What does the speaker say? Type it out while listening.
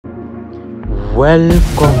Welcome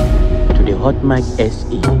to the Hot Mic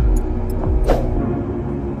SE.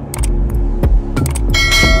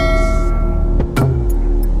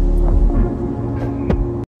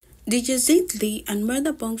 DJ Zinhle and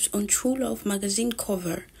murder Bongz on True Love magazine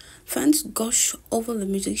cover. Fans gush over the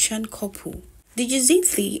musician couple. DJ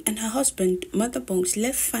Zinhle and her husband, Mother Bongz,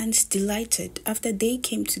 left fans delighted after they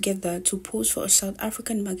came together to pose for a South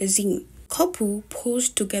African magazine. Couple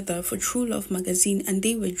posed together for True Love magazine and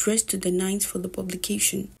they were dressed to the nines for the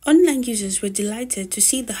publication. Online users were delighted to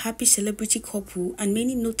see the happy celebrity couple and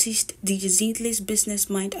many noticed DJ Zinhle's business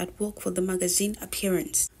mind at work for the magazine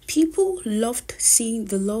appearance. People loved seeing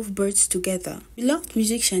the lovebirds together. Beloved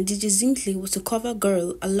musician DJ Zinhle was the cover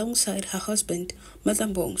girl alongside her husband, Mother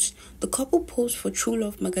Bongz. The couple posed for True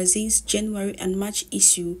Love magazine's January and March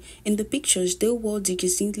issue. In the pictures, they wore DJ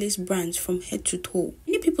Zinhle's brands from head to toe.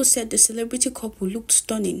 Many people said the celebrity couple looked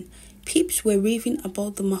stunning. Peeps were raving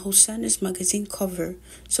about the Mahosana's magazine cover.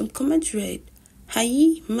 Some comments read,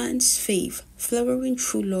 "Hi, man's fave, flowering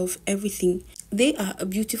true love, everything. They are a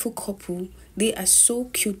beautiful couple. They are so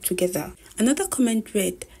cute together." Another comment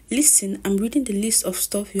read, "Listen, I'm reading the list of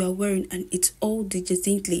stuff you are wearing and it's all DJ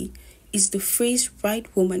Zinhle. Is the phrase right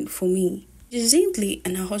woman for me." DJ Zinhle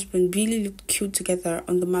and her husband really looked cute together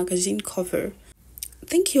on the magazine cover.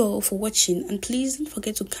 Thank you all for watching, and please don't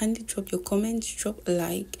forget to kindly drop your comments, drop a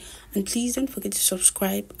like, and please don't forget to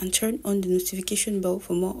subscribe and turn on the notification bell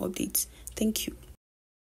for more updates. Thank you.